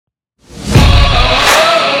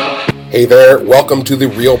Hey there, welcome to the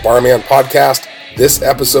Real Barman Podcast. This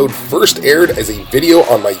episode first aired as a video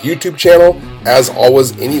on my YouTube channel. As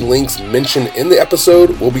always, any links mentioned in the episode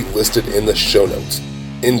will be listed in the show notes.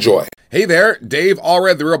 Enjoy. Hey there, Dave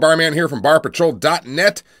Allred, the Real Barman here from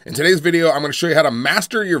barpatrol.net. In today's video, I'm going to show you how to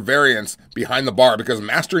master your variance behind the bar, because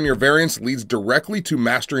mastering your variance leads directly to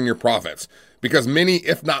mastering your profits. Because many,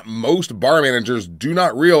 if not most, bar managers do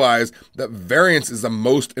not realize that variance is the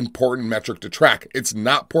most important metric to track. It's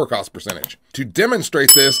not pour cost percentage. To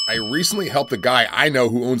demonstrate this, I recently helped a guy I know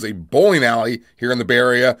who owns a bowling alley here in the Bay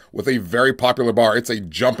Area with a very popular bar. It's a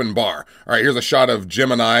jumping bar. All right, here's a shot of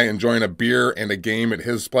Jim and I enjoying a beer and a game at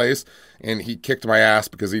his place. And he kicked my ass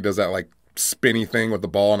because he does that like spinny thing with the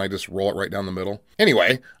ball and I just roll it right down the middle.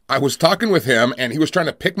 Anyway, I was talking with him and he was trying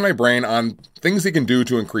to pick my brain on things he can do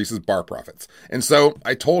to increase his bar profits. And so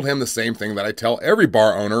I told him the same thing that I tell every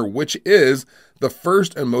bar owner, which is the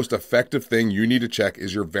first and most effective thing you need to check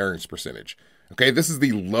is your variance percentage. Okay, this is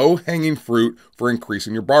the low-hanging fruit for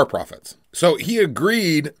increasing your bar profits. So he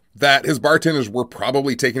agreed that his bartenders were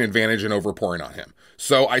probably taking advantage and overpouring on him.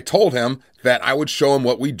 So I told him that I would show him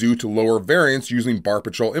what we do to lower variance using Bar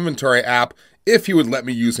Patrol Inventory app if he would let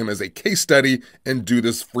me use him as a case study and do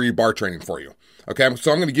this free bar training for you. Okay,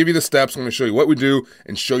 so I'm going to give you the steps. I'm going to show you what we do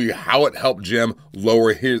and show you how it helped Jim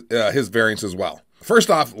lower his variance as well.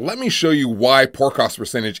 First off, let me show you why pour cost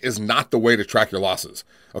percentage is not the way to track your losses.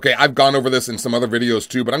 Okay, I've gone over this in some other videos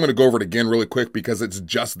too, but I'm going to go over it again really quick because it's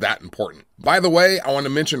just that important. By the way, I want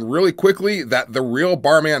to mention really quickly that the Real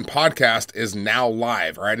Barman podcast is now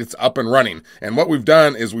live, all right? It's up and running. And what we've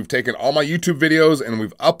done is we've taken all my YouTube videos and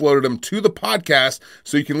we've uploaded them to the podcast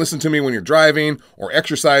so you can listen to me when you're driving or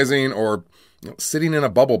exercising or sitting in a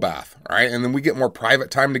bubble bath, all right? And then we get more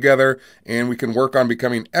private time together and we can work on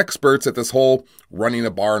becoming experts at this whole running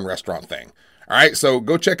a bar and restaurant thing. All right, so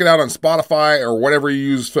go check it out on Spotify or whatever you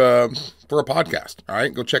use for a podcast. All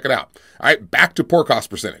right, go check it out. All right, back to pour cost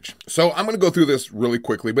percentage. So I'm going to go through this really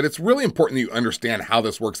quickly, but it's really important that you understand how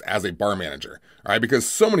this works as a bar manager, all right? Because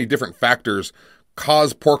so many different factors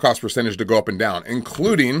cause pour cost percentage to go up and down,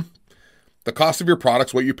 including the cost of your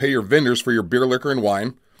products, what you pay your vendors for your beer, liquor, and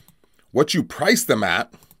wine, what you price them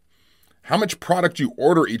at, how much product you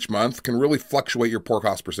order each month can really fluctuate your pour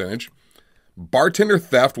cost percentage. Bartender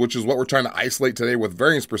theft, which is what we're trying to isolate today with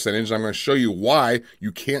variance percentage. I'm going to show you why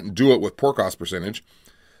you can't do it with pour cost percentage.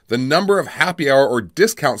 The number of happy hour or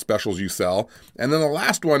discount specials you sell. And then the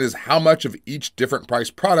last one is how much of each different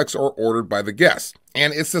price products are ordered by the guests.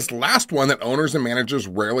 And it's this last one that owners and managers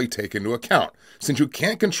rarely take into account. Since you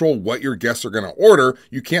can't control what your guests are going to order,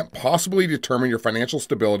 you can't possibly determine your financial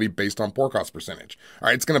stability based on pour cost percentage. All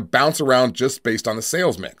right, it's going to bounce around just based on the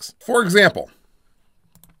sales mix. For example,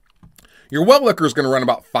 your well liquor is going to run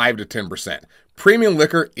about 5 to 10%. Premium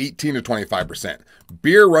liquor, 18 to 25%.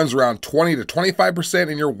 Beer runs around 20 to 25%,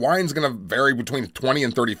 and your wine's going to vary between 20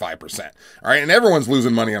 and 35%. All right, and everyone's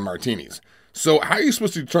losing money on martinis. So how are you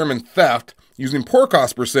supposed to determine theft using pour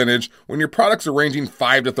cost percentage when your products are ranging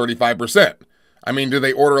 5 to 35%? I mean, do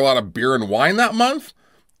they order a lot of beer and wine that month?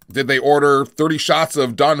 Did they order 30 shots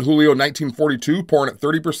of Don Julio 1942 pouring at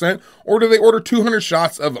 30%? Or do they order 200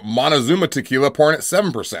 shots of Montezuma tequila pouring at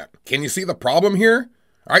 7%? Can you see the problem here?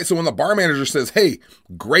 All right, so when the bar manager says, hey,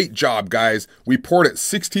 great job, guys. We poured at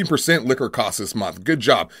 16% liquor costs this month. Good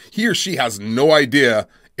job. He or she has no idea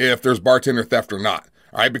if there's bartender theft or not.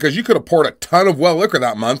 All right, because you could have poured a ton of well liquor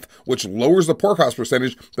that month, which lowers the pour cost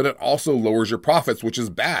percentage, but it also lowers your profits, which is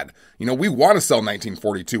bad. You know, we want to sell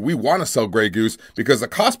 1942. We want to sell Grey Goose because the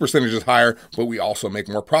cost percentage is higher, but we also make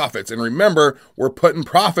more profits. And remember, we're putting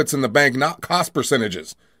profits in the bank, not cost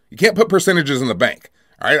percentages. You can't put percentages in the bank.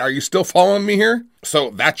 All right, are you still following me here? So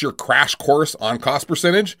that's your crash course on cost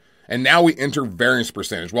percentage. And now we enter variance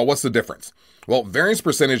percentage. Well, what's the difference? Well, variance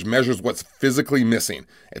percentage measures what's physically missing.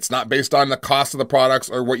 It's not based on the cost of the products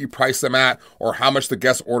or what you price them at or how much the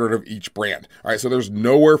guests ordered of each brand. All right, so there's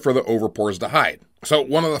nowhere for the overpours to hide. So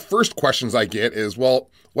one of the first questions I get is,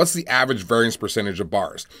 well, what's the average variance percentage of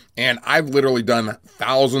bars? And I've literally done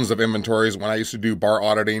thousands of inventories when I used to do bar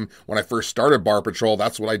auditing. When I first started Bar Patrol,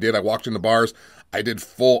 that's what I did. I walked into bars. I did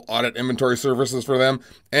full audit inventory services for them.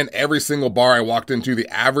 And every single bar I walked into, the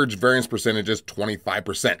average variance percentage is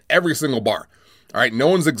 25%. Every single bar. All right, no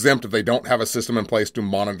one's exempt if they don't have a system in place to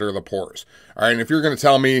monitor the pours. All right, and if you're going to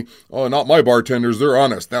tell me, oh, not my bartenders, they're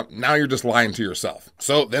honest, now you're just lying to yourself.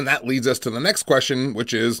 So then that leads us to the next question,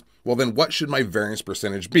 which is, well, then what should my variance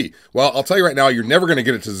percentage be? Well, I'll tell you right now, you're never going to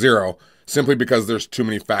get it to zero simply because there's too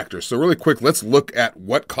many factors. So really quick, let's look at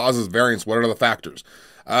what causes variance. What are the factors?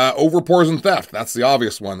 Overpours and theft. That's the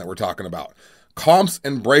obvious one that we're talking about. Comps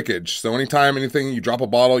and breakage. So anytime anything, you drop a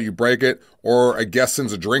bottle, you break it, or a guest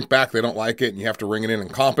sends a drink back, they don't like it, and you have to ring it in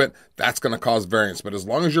and comp it, that's going to cause variance. But as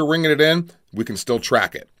long as you're ringing it in, we can still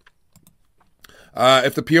track it.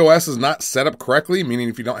 If the POS is not set up correctly, meaning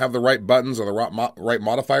if you don't have the right buttons or the right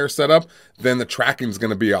modifier set up, then the tracking is going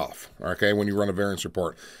to be off, okay, when you run a variance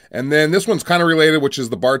report. And then this one's kind of related, which is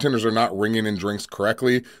the bartenders are not ringing in drinks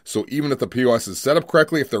correctly. So even if the POS is set up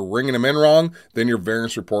correctly, if they're ringing them in wrong, then your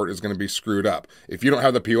variance report is going to be screwed up. If you don't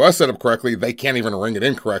have the POS set up correctly, they can't even ring it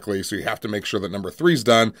in correctly. So you have to make sure that number 3 is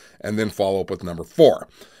done and then follow up with number 4.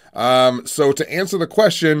 So to answer the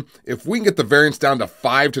question, if we can get the variance down to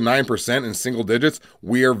 5 to 9% in single digits,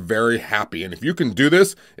 we are very happy. And if you can do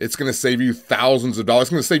this, it's going to save you thousands of dollars. It's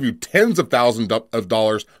going to save you tens of thousands of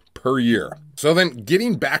dollars per year. So then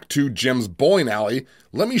getting back to Jim's bowling alley,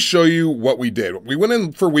 let me show you what we did. We went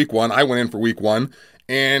in for week 1. I went in for week 1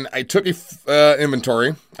 and I took a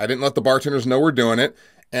inventory. I didn't let the bartenders know we're doing it.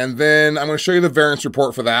 And then I'm going to show you the variance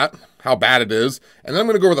report for that, how bad it is. And then I'm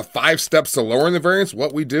going to go over the 5 steps to lowering the variance,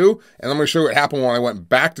 what we do. And I'm going to show you what happened when I went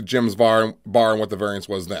back to Jim's bar and what the variance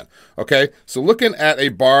was then. Okay, so looking at a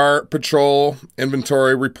bar patrol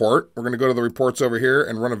inventory report, we're going to go to the reports over here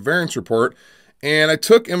and run a variance report. And I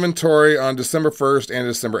took inventory on December 1st and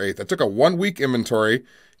December 8th. I took a 1-week inventory,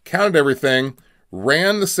 counted everything,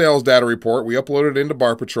 ran the sales data report. We uploaded it into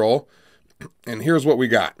Bar Patrol. And here's what we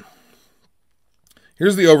got.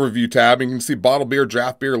 Here's the overview tab. You can see bottled beer,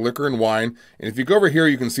 draft beer, liquor, and wine. And if you go over here,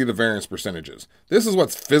 you can see the variance percentages. This is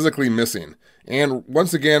what's physically missing. And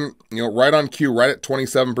once again, right on cue, right at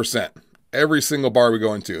 27%. Every single bar we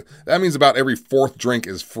go into. That means about every 4th drink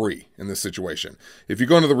is free in this situation. If you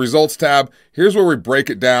go into the results tab, here's where we break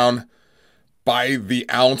it down by the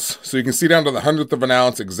ounce. So you can see down to the 100th of an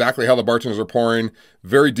ounce exactly how the bartenders are pouring.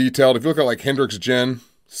 Very detailed. If you look at like Hendrick's Gin,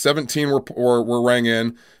 17 were rang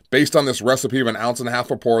in. Based on this recipe of 1.5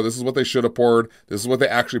 ounces a pour, this is what they should have poured. This is what they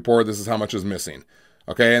actually poured. This is how much is missing.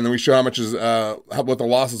 Okay, and then we show how much is what the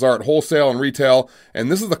losses are at wholesale and retail.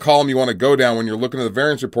 And this is the column you want to go down when you're looking at the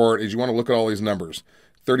variance report. Is you want to look at all these numbers.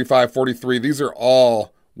 35, 43. These are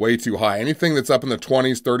all way too high. Anything that's up in the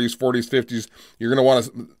 20s, 30s, 40s, 50s, you're going to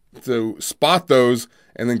want to spot those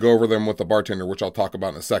and then go over them with the bartender, which I'll talk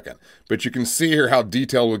about in a second. But you can see here how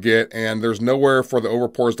detailed we'll get, and there's nowhere for the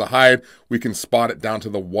overpours to hide. We can spot it down to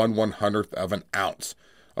the 1/100th of an ounce.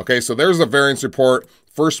 Okay, so there's the variance report.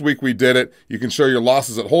 First week we did it. You can show your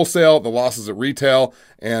losses at wholesale, the losses at retail,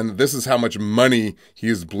 and this is how much money he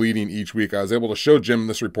is bleeding each week. I was able to show Jim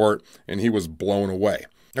this report, and he was blown away.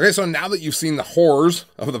 Okay, so now that you've seen the horrors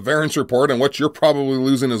of the variance report and what you're probably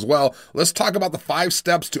losing as well, let's talk about the 5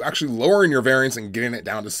 steps to actually lowering your variance and getting it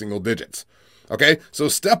down to single digits. Okay, so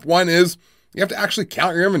step 1 is you have to actually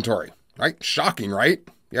count your inventory, right? Shocking, right?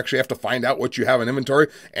 You actually have to find out what you have in inventory.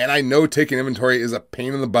 And I know taking inventory is a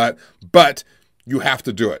pain in the butt, but you have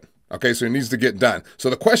to do it. Okay, so it needs to get done. So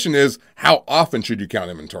the question is, how often should you count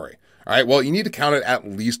inventory? All right, well, you need to count it at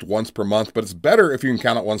least once per month, but it's better if you can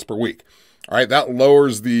count it once per week. All right, that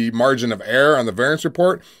lowers the margin of error on the variance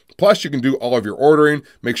report. Plus, you can do all of your ordering,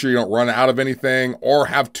 make sure you don't run out of anything or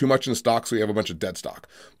have too much in stock so you have a bunch of dead stock.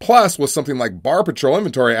 Plus, with something like Bar Patrol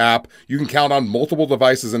Inventory app, you can count on multiple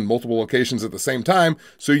devices in multiple locations at the same time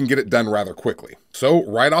so you can get it done rather quickly. So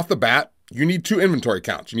right off the bat, you need 2 inventory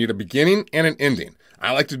counts. You need a beginning and an ending.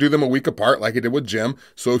 I like to do them a week apart like I did with Jim.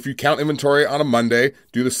 So if you count inventory on a Monday,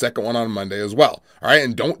 do the second one on a Monday as well. All right,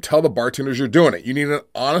 and don't tell the bartenders you're doing it. You need an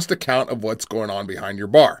honest account of what's going on behind your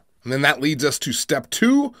bar. And then that leads us to step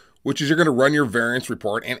 2, which is you're going to run your variance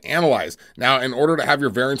report and analyze. Now, in order to have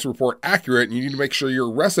your variance report accurate, you need to make sure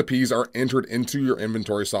your recipes are entered into your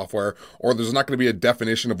inventory software, or there's not going to be a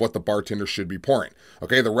definition of what the bartender should be pouring.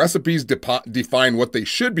 Okay, the recipes define what they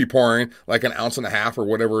should be pouring, like 1.5 ounces or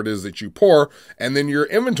whatever it is that you pour, and then your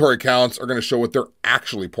inventory counts are going to show what they're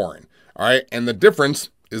actually pouring. All right, and the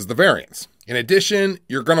difference is the variance. In addition,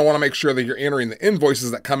 you're going to want to make sure that you're entering the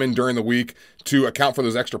invoices that come in during the week to account for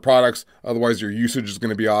those extra products. Otherwise, your usage is going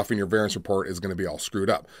to be off and your variance report is going to be all screwed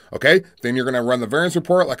up. Okay, then you're going to run the variance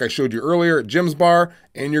report like I showed you earlier at Jim's bar,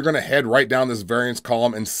 and you're going to head right down this variance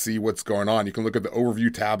column and see what's going on. You can look at the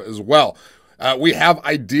overview tab as well. We have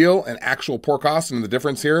ideal and actual pour costs, and the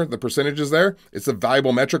difference here, the percentages there, it's a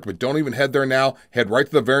valuable metric, but don't even head there now. Head right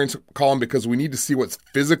to the variance column because we need to see what's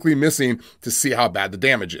physically missing to see how bad the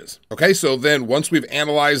damage is. Okay, so then once we've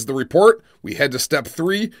analyzed the report, we head to step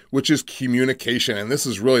 3, which is communication. And this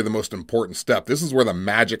is really the most important step. This is where the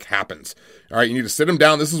magic happens. All right, you need to sit them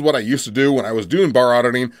down. This is what I used to do when I was doing bar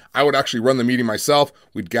auditing. I would actually run the meeting myself.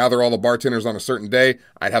 We'd gather all the bartenders on a certain day.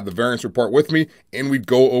 I'd have the variance report with me, and we'd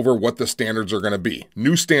go over what the standards standards are going to be.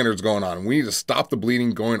 New standards going on. We need to stop the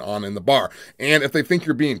bleeding going on in the bar. And if they think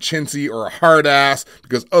you're being chintzy or a hard ass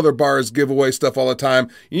because other bars give away stuff all the time,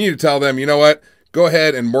 you need to tell them, you know what? Go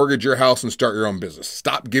ahead and mortgage your house and start your own business.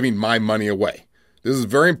 Stop giving my money away. This is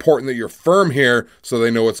very important that you're firm here so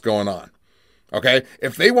they know what's going on. Okay?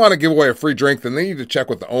 If they want to give away a free drink, then they need to check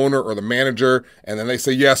with the owner or the manager, and then they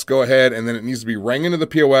say, yes, go ahead, and then it needs to be rang into the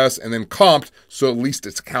POS and then comped so at least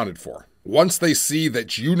it's accounted for. Once they see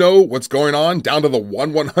that you know what's going on down to the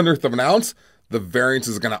 1/100th of an ounce, the variance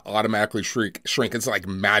is going to automatically shrink. It's like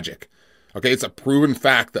magic. Okay, it's a proven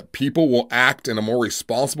fact that people will act in a more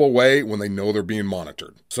responsible way when they know they're being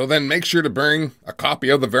monitored. So then make sure to bring a copy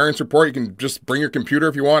of the variance report. You can just bring your computer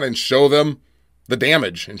if you want and show them the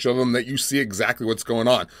damage and show them that you see exactly what's going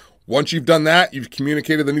on. Once you've done that, you've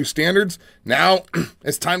communicated the new standards. Now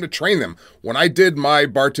it's time to train them. When I did my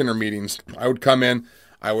bartender meetings, I would come in,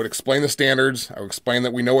 I would explain the standards, I would explain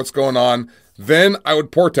that we know what's going on. Then I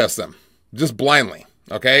would pour test them just blindly.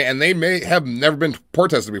 Okay, and they may have never been pour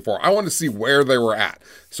tested before. I wanted to see where they were at.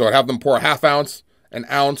 So I'd have them pour a half ounce, an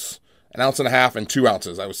ounce and a half, and 2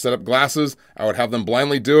 ounces. I would set up glasses. I would have them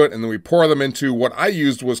blindly do it, and then we pour them into what I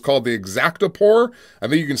used was called the Exacta pour. I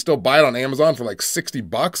think you can still buy it on Amazon for like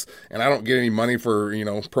 $60, and I don't get any money for,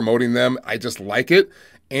 promoting them. I just like it.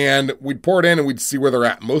 And we'd pour it in, and we'd see where they're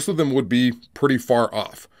at. Most of them would be pretty far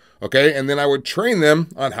off. Okay, and then I would train them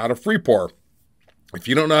on how to free pour. If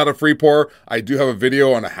you don't know how to free pour, I do have a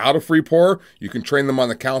video on how to free pour. You can train them on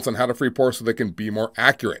the counts on how to free pour so they can be more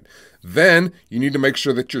accurate. Then you need to make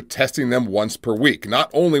sure that you're testing them once per week. Not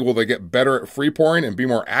only will they get better at free pouring and be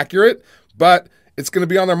more accurate, but it's going to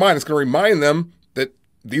be on their mind. It's going to remind them that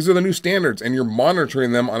these are the new standards and you're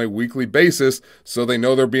monitoring them on a weekly basis so they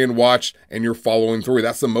know they're being watched and you're following through.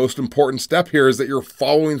 That's the most important step here, is that you're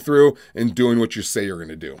following through and doing what you say you're going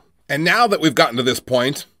to do. And now that we've gotten to this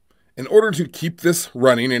point, in order to keep this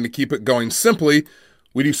running and to keep it going simply,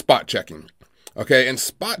 we do spot checking. Okay, and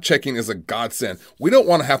spot checking is a godsend. We don't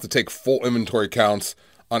want to have to take full inventory counts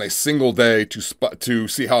on a single day to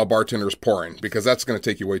see how a bartender is pouring, because that's going to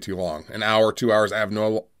take you way too long. An hour, 2 hours, I have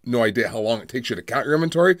no idea how long it takes you to count your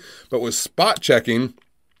inventory. But with spot checking,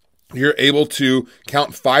 you're able to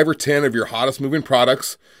count 5 or 10 of your hottest moving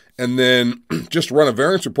products and then just run a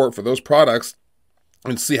variance report for those products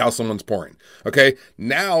and see how someone's pouring. Okay,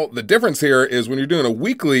 now the difference here is when you're doing a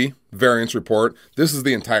weekly variance report, this is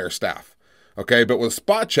the entire staff. Okay, but with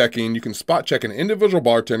spot checking, you can spot check an individual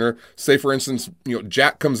bartender. Say, for instance,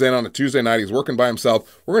 Jack comes in on a Tuesday night, he's working by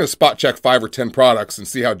himself. We're going to spot check 5 or 10 products and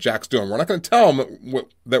see how Jack's doing. We're not going to tell him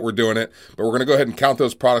that we're doing it, but we're going to go ahead and count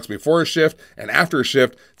those products before a shift and after a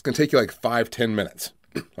shift. It's going to take you like 5-10 minutes.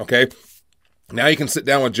 Okay, now you can sit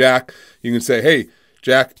down with Jack. You can say, hey,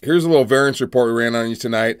 Jack, here's a little variance report we ran on you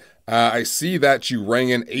tonight. I see that you rang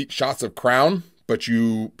in 8 shots of Crown, but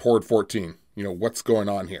you poured 14. What's going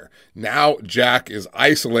on here? Now Jack is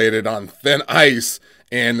isolated on thin ice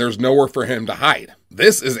and there's nowhere for him to hide.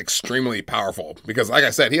 This is extremely powerful because, like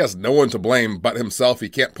I said, he has no one to blame but himself. He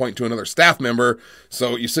can't point to another staff member.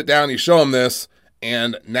 So you sit down, you show him this,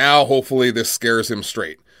 and now hopefully this scares him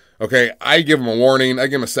straight. Okay, I give him a warning. I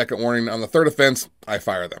give him a second warning. On the third offense, I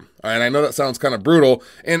fire them. And I know that sounds kind of brutal,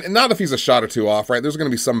 and not if he's a shot or 2 off, right? There's going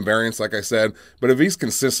to be some variance, like I said, but if he's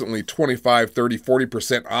consistently 25, 30,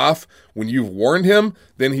 40% off when you've warned him,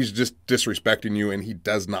 then he's just disrespecting you and he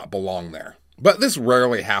does not belong there. But this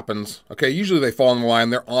rarely happens, okay? Usually they fall in the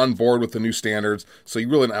line. They're on board with the new standards, so you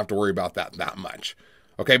really don't have to worry about that much.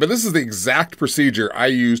 Okay, but this is the exact procedure I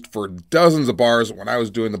used for dozens of bars when I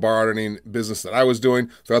was doing the bar auditing business that I was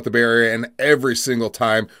doing throughout the Bay Area, and every single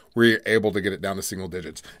time we were able to get it down to single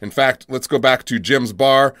digits. In fact, let's go back to Jim's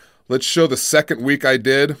bar. Let's show the second week I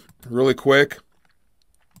did really quick.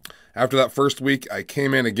 After that first week, I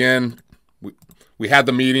came in again. We had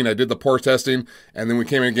the meeting, I did the pour testing, and then we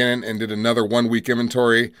came in again and did another 1 week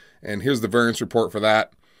inventory, and here's the variance report for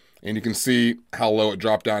that. And you can see how low it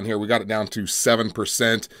dropped down here. We got it down to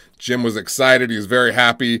 7%. Jim was excited. He was very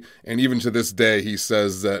happy. And even to this day, he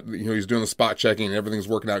says that he's doing the spot checking and everything's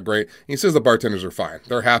working out great. And he says the bartenders are fine.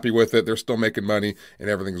 They're happy with it. They're still making money and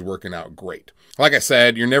everything's working out great. Like I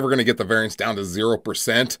said, you're never going to get the variance down to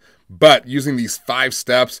 0%. But using these 5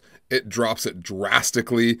 steps, it drops it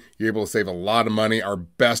drastically. You're able to save a lot of money. Our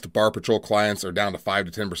best Bar Patrol clients are down to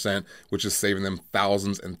 5 to 10%, which is saving them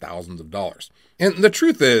thousands and thousands of dollars. And the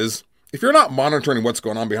truth is, if you're not monitoring what's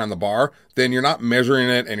going on behind the bar, then you're not measuring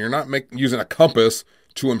it and you're not using a compass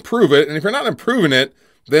to improve it. And if you're not improving it,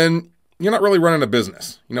 then you're not really running a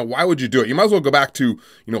business. Why would you do it? You might as well go back to,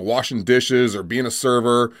 washing dishes or being a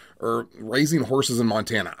server or raising horses in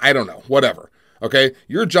Montana. I don't know, whatever. Okay,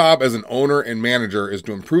 your job as an owner and manager is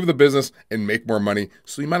to improve the business and make more money,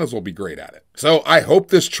 so you might as well be great at it. So I hope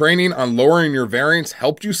this training on lowering your variance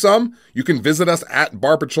helped you some. You can visit us at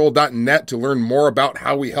barpatrol.net to learn more about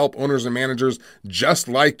how we help owners and managers just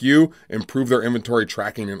like you improve their inventory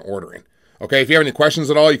tracking and ordering. Okay, if you have any questions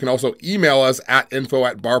at all, you can also email us at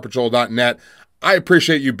info@barpatrol.net. I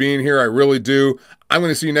appreciate you being here. I really do. I'm going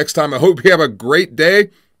to see you next time. I hope you have a great day.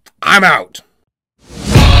 I'm out.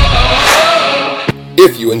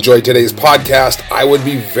 If you enjoyed today's podcast, I would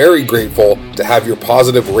be very grateful to have your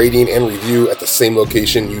positive rating and review at the same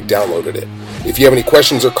location you downloaded it. If you have any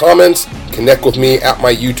questions or comments, connect with me at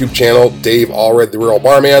my YouTube channel, Dave Allred, The Real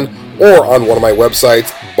Barman, or on one of my websites,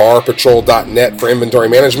 barpatrol.net for inventory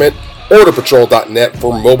management, orderpatrol.net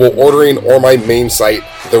for mobile ordering, or my main site,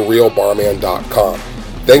 therealbarman.com.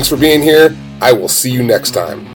 Thanks for being here. I will see you next time.